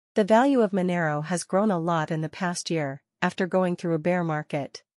The value of Monero has grown a lot in the past year, after going through a bear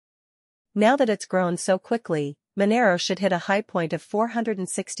market. Now that it's grown so quickly, Monero should hit a high point of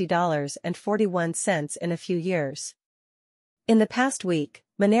 $460.41 in a few years. In the past week,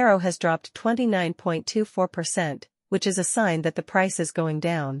 Monero has dropped 29.24%, which is a sign that the price is going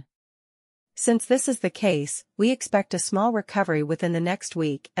down. Since this is the case, we expect a small recovery within the next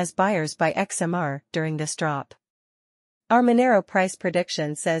week as buyers buy XMR during this drop. Our Monero price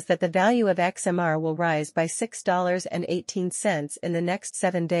prediction says that the value of XMR will rise by $6.18 in the next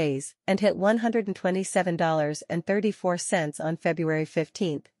 7 days and hit $127.34 on February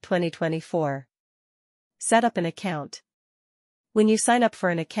 15, 2024. Set up an account. When you sign up for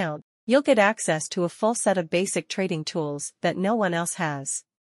an account, you'll get access to a full set of basic trading tools that no one else has.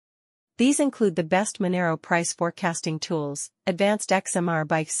 These include the best Monero price forecasting tools, advanced XMR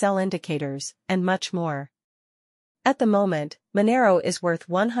buy-sell indicators, and much more. At the moment, Monero is worth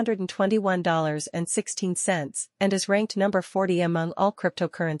 $121.16 and is ranked number 40 among all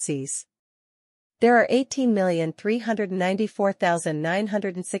cryptocurrencies. There are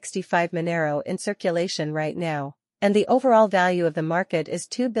 18,394,965 Monero in circulation right now, and the overall value of the market is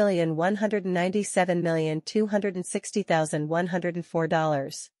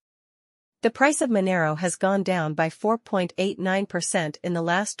 $2,197,260,104. The price of Monero has gone down by 4.89% in the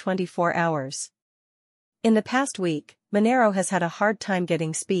last 24 hours. In the past week, Monero has had a hard time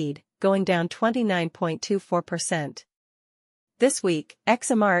getting speed, going down 29.24%. This week,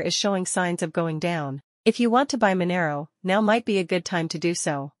 XMR is showing signs of going down. If you want to buy Monero, now might be a good time to do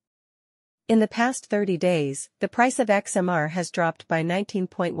so. In the past 30 days, the price of XMR has dropped by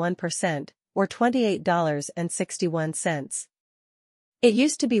 19.1%, or $28.61. It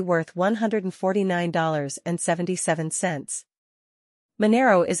used to be worth $149.77.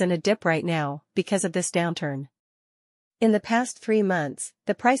 Monero is in a dip right now, because of this downturn. In the past 3 months,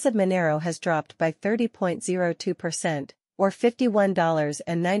 the price of Monero has dropped by 30.02%, or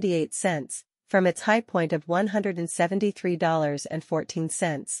 $51.98, from its high point of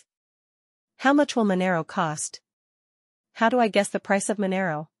 $173.14. How much will Monero cost? How do I guess the price of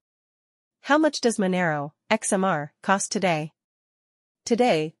Monero? How much does Monero, XMR, cost today?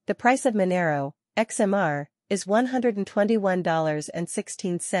 Today, the price of Monero, XMR, is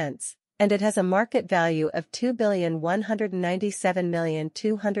 $121.16, and it has a market value of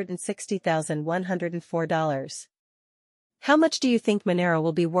 $2,197,260,104. How much do you think Monero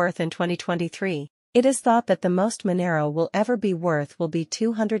will be worth in 2023? It is thought that the most Monero will ever be worth will be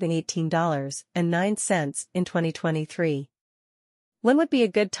 $218.09 in 2023. When would be a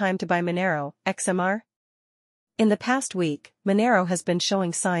good time to buy Monero, XMR? In the past week, Monero has been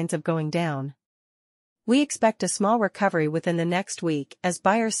showing signs of going down. We expect a small recovery within the next week as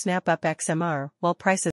buyers snap up XMR while prices